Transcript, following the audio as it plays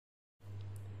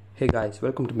Hey guys,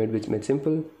 welcome to Vids Made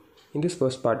Simple. In this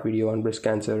first part video on breast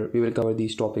cancer, we will cover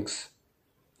these topics.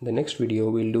 In the next video,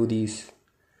 we'll do these.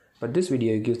 But this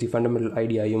video gives the fundamental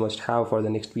idea you must have for the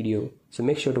next video, so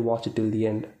make sure to watch it till the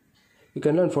end. You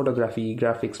can learn photography,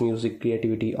 graphics, music,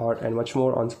 creativity, art, and much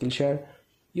more on Skillshare.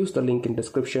 Use the link in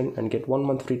description and get 1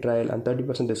 month free trial and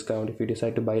 30% discount if you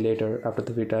decide to buy later after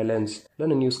the free trial ends.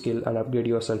 Learn a new skill and upgrade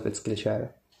yourself with Skillshare.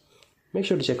 Make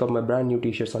sure to check out my brand new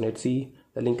t-shirts on Etsy.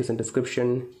 The link is in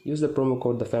description. Use the promo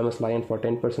code TheFamousLion for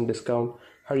 10% discount.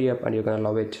 Hurry up and you're gonna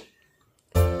love it.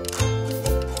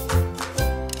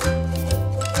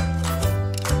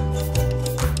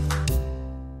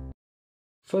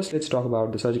 First, let's talk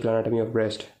about the surgical anatomy of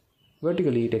breast.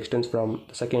 Vertically, it extends from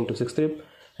the second to sixth rib,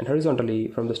 and horizontally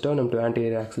from the sternum to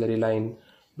anterior axillary line.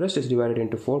 Breast is divided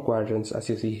into 4 quadrants as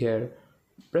you see here.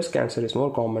 Breast cancer is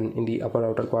more common in the upper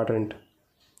outer quadrant.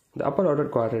 The upper outer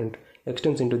quadrant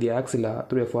extends into the axilla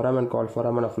through a foramen called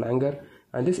foramen of Langer,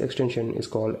 and this extension is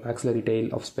called axillary tail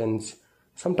of Spence.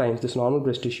 Sometimes this normal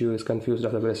breast tissue is confused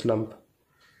as a breast lump.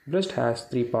 Breast has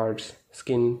 3 parts: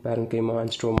 skin, parenchyma, and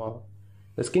stroma.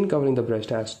 The skin covering the breast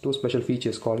has 2 special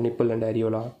features called nipple and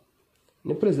areola.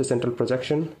 Nipple is the central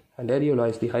projection, and areola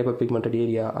is the hyperpigmented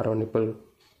area around nipple.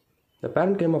 The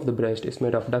parenchyma of the breast is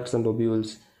made of ducts and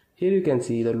lobules. Here you can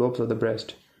see the lobes of the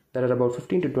breast. There are about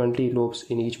 15 to 20 lobes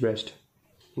in each breast.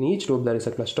 In each lobe there is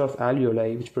a cluster of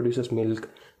alveoli which produces milk,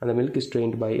 and the milk is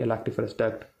drained by a lactiferous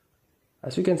duct.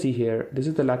 As you can see here, this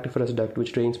is the lactiferous duct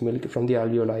which drains milk from the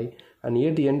alveoli, and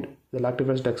near the end the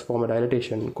lactiferous ducts form a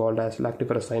dilatation called as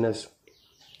lactiferous sinus.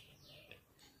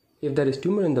 If there is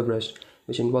tumor in the breast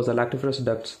which involves the lactiferous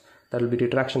ducts, there will be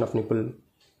retraction of nipple.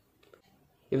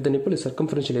 If the nipple is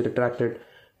circumferentially retracted,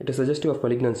 it is suggestive of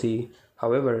malignancy.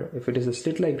 However, if it is a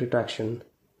slit-like retraction,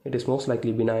 it is most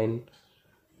likely benign.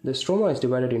 The stroma is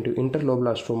divided into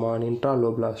interlobular stroma and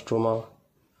intralobular stroma.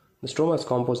 The stroma is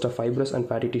composed of fibrous and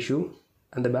fatty tissue,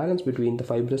 and the balance between the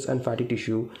fibrous and fatty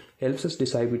tissue helps us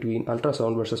decide between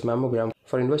ultrasound versus mammogram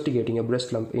for investigating a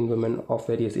breast lump in women of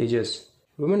various ages.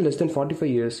 Women less than 45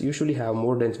 years usually have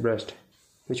more dense breast,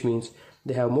 which means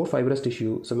they have more fibrous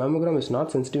tissue, so mammogram is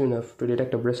not sensitive enough to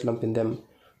detect a breast lump in them,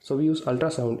 so we use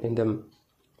ultrasound in them.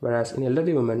 Whereas in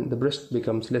elderly women, the breast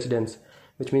becomes less dense,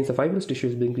 which means the fibrous tissue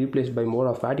is being replaced by more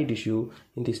of fatty tissue.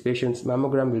 In these patients,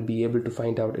 mammogram will be able to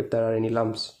find out if there are any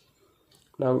lumps.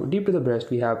 Now, deep to the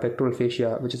breast, we have pectoral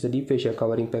fascia, which is the deep fascia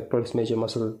covering pectoralis major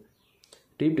muscle.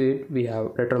 Deep to it, we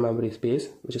have retromammary space,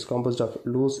 which is composed of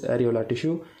loose areolar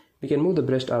tissue. We can move the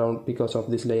breast around because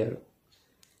of this layer.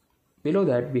 Below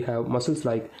that, we have muscles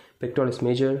like pectoralis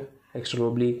major, external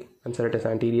oblique, and serratus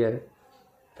anterior.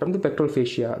 From the pectoral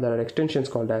fascia, there are extensions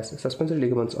called as suspensory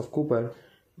ligaments of Cooper,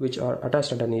 which are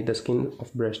attached underneath the skin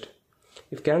of breast.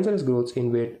 If cancerous growths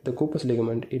invade the Cooper's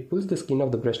ligament, it pulls the skin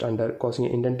of the breast under, causing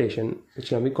an indentation, which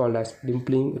can be called as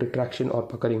dimpling, retraction, or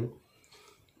puckering.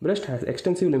 Breast has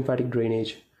extensive lymphatic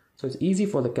drainage, so it's easy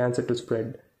for the cancer to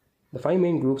spread. The 5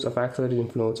 main groups of axillary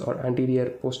lymph nodes are anterior,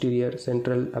 posterior,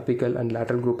 central, apical, and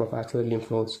lateral group of axillary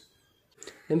lymph nodes.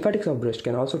 Lymphatics of breast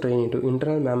can also drain into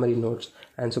internal mammary nodes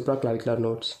and supraclavicular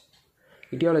nodes.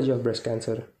 Etiology of breast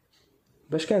cancer.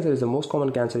 Breast cancer is the most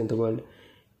common cancer in the world,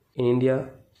 in India,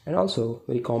 and also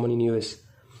very common in US.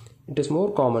 It is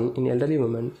more common in elderly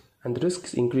women, and the risk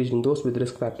is increased in those with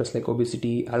risk factors like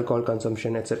obesity, alcohol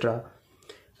consumption, etc.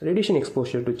 Radiation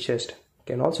exposure to chest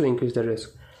can also increase the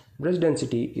risk. Breast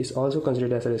density is also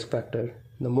considered as a risk factor.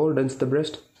 The more dense the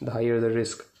breast, the higher the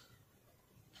risk.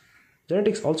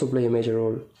 Genetics also play a major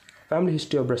role. Family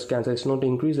history of breast cancer is known to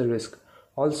increase the risk.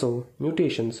 Also,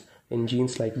 mutations in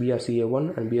genes like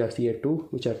BRCA1 and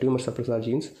BRCA2, which are tumor suppressor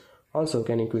genes, also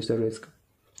can increase the risk.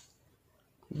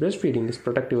 Breastfeeding is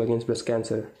protective against breast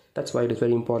cancer. That's why it is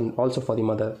very important also for the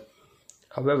mother.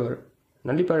 However,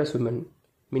 nulliparous women,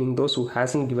 meaning those who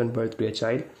hasn't given birth to a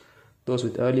child, those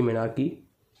with early menarche,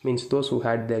 means those who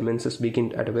had their menses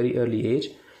begin at a very early age,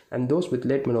 and those with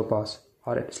late menopause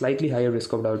are at slightly higher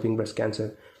risk of developing breast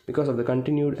cancer because of the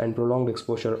continued and prolonged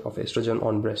exposure of estrogen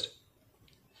on breast.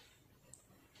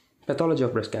 Pathology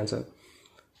of breast cancer.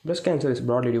 Breast cancer is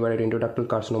broadly divided into ductal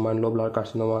carcinoma and lobular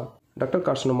carcinoma. Ductal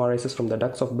carcinoma arises from the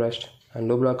ducts of breast, and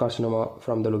lobular carcinoma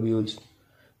from the lobules.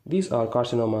 These are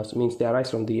carcinomas, means they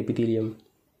arise from the epithelium.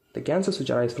 The cancers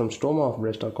which arise from stroma of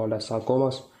breast are called as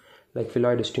sarcomas, like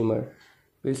phylloides tumor.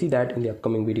 We'll see that in the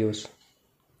upcoming videos.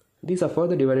 These are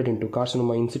further divided into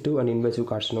carcinoma in situ and invasive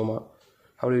carcinoma.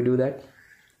 How do you do that?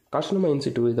 Carcinoma in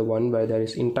situ is the one where there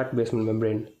is intact basement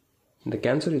membrane. The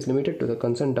cancer is limited to the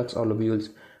concerned ducts or lobules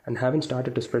and haven't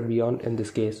started to spread beyond in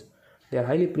this case. They are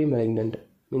highly pre-malignant,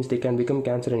 means they can become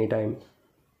cancer anytime.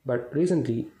 But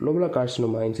recently, lobular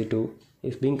carcinoma in situ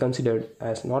is being considered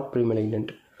as not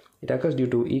pre-malignant. It occurs due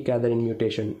to E-cadherin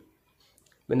mutation.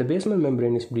 When the basement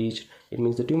membrane is breached, it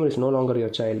means the tumor is no longer your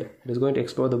child. It is going to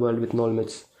explore the world with no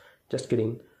limits. Just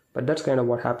kidding. But that's kind of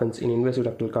what happens in invasive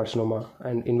ductal carcinoma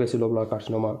and invasive lobular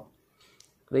carcinoma.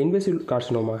 The invasive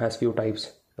carcinoma has few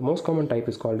types. The most common type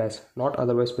is called as not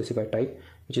otherwise specified type,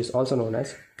 which is also known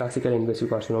as classical invasive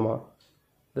carcinoma.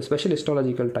 The special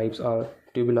histological types are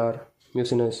tubular,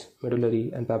 mucinous,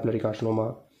 medullary, and papillary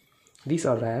carcinoma. These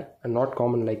are rare and not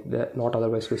common like the not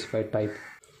otherwise specified type.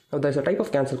 Now there is a type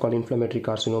of cancer called inflammatory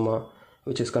carcinoma,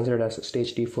 which is considered as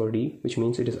stage T4D, which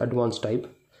means it is advanced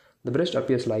type. The breast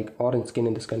appears like orange skin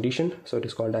in this condition, so it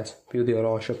is called as peau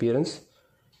d'orange appearance.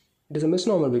 It is a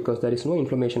misnomer because there is no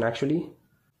inflammation actually,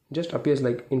 just appears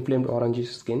like inflamed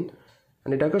orangish skin,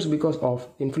 and it occurs because of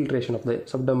infiltration of the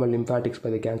subdermal lymphatics by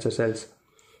the cancer cells.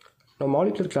 Now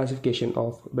molecular classification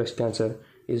of breast cancer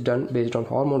is done based on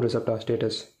hormone receptor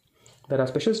status. There are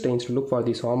special stains to look for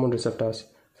these hormone receptors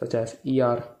such as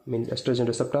ER means estrogen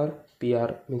receptor,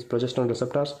 PR means progesterone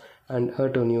receptors, and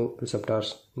HER2/neu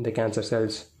receptors in the cancer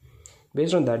cells.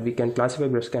 Based on that, we can classify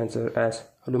breast cancer as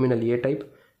luminal A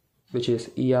type, which is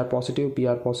ER positive,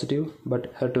 PR positive,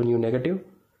 but HER2/neu negative.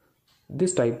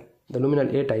 This type, the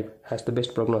luminal A type, has the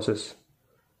best prognosis.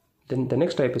 Then the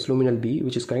next type is luminal B,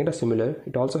 which is kind of similar.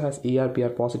 It also has ER, PR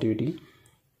positivity,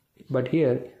 but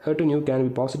here HER2/neu can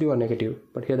be positive or negative.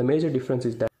 But here the major difference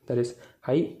is that there is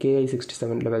high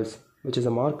Ki67 levels, which is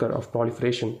a marker of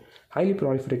proliferation. Highly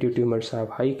proliferative tumors have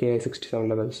high Ki67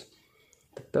 levels.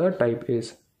 The third type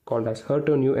is called as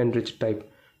HER2/neu enriched type,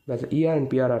 where the ER and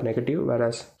PR are negative,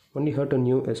 whereas only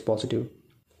HER2/neu is positive.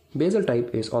 Basal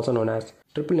type is also known as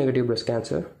triple negative breast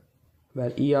cancer,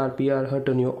 where ER, PR,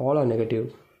 HER2/neu all are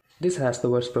negative. This has the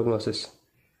worst prognosis.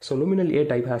 So luminal A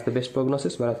type has the best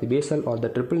prognosis, whereas the basal or the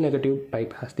triple negative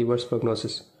type has the worst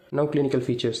prognosis. Now clinical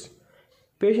features.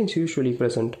 Patients usually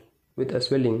present with a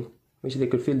swelling, which they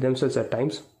could feel themselves at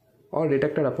times, or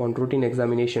detected upon routine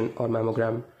examination or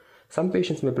mammogram. Some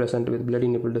patients may present with bloody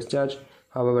nipple discharge.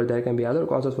 However, there can be other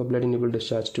causes for bloody nipple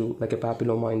discharge too, like a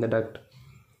papilloma in the duct.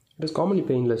 It is commonly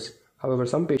painless. However,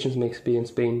 some patients may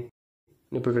experience pain.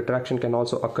 Nipple retraction can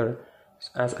also occur.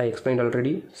 As I explained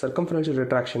already, circumferential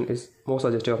retraction is more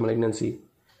suggestive of malignancy.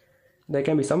 There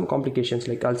can be some complications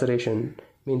like ulceration,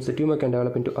 means the tumor can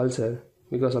develop into ulcer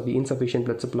because of the insufficient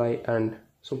blood supply and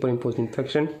superimposed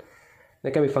infection.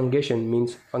 There can be fungation,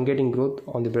 means fungating growth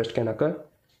on the breast can occur.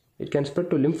 It can spread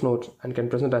to lymph nodes and can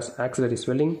present as axillary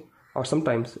swelling or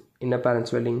sometimes inapparent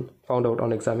swelling found out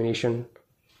on examination.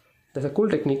 There's a cool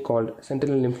technique called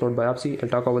sentinel lymph node biopsy. I'll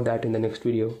talk about that in the next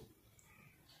video.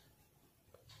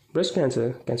 Breast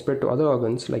cancer can spread to other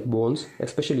organs like bones,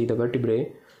 especially the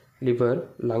vertebrae, liver,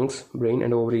 lungs, brain,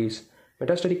 and ovaries.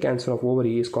 Metastatic cancer of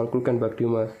ovary is called Krukenberg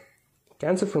tumor.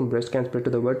 Cancer from breast can spread to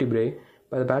the vertebrae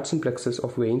by the Batson plexus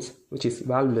of veins, which is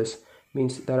valveless,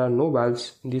 means there are no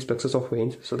valves in these plexus of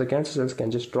veins, so the cancer cells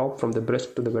can just drop from the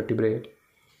breast to the vertebrae.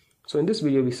 So in this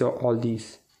video we saw all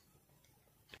these.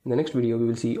 In the next video we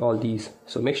will see all these,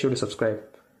 so make sure to subscribe.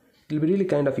 It will be really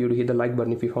kind of you to hit the like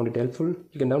button if you found it helpful.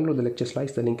 You can download the lecture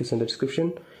slides, the link is in the description.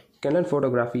 You can learn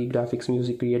photography, graphics,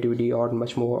 music, creativity, or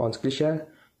much more on Skillshare.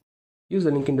 Use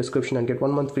the link in description and get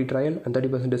 1 month free trial and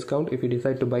 30% discount if you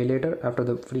decide to buy later after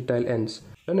the free trial ends.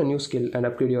 Learn a new skill and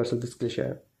upgrade yourself with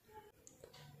Skillshare.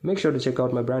 Make sure to check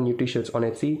out my brand new t-shirts on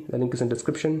Etsy, the link is in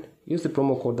description. Use the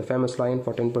promo code TheFamousLion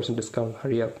for 10% discount,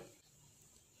 hurry up.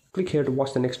 Click here to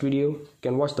watch the next video. You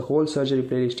can watch the whole surgery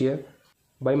playlist here.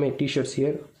 Buy my t-shirts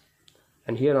here.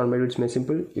 And here on Vids Made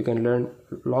Simple, you can learn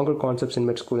longer concepts in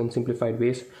med school in simplified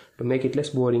ways to make it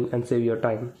less boring and save your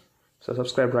time. So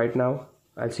subscribe right now.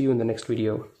 I'll see you in the next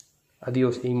video.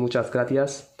 Adiós y muchas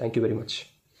gracias. Thank you very much.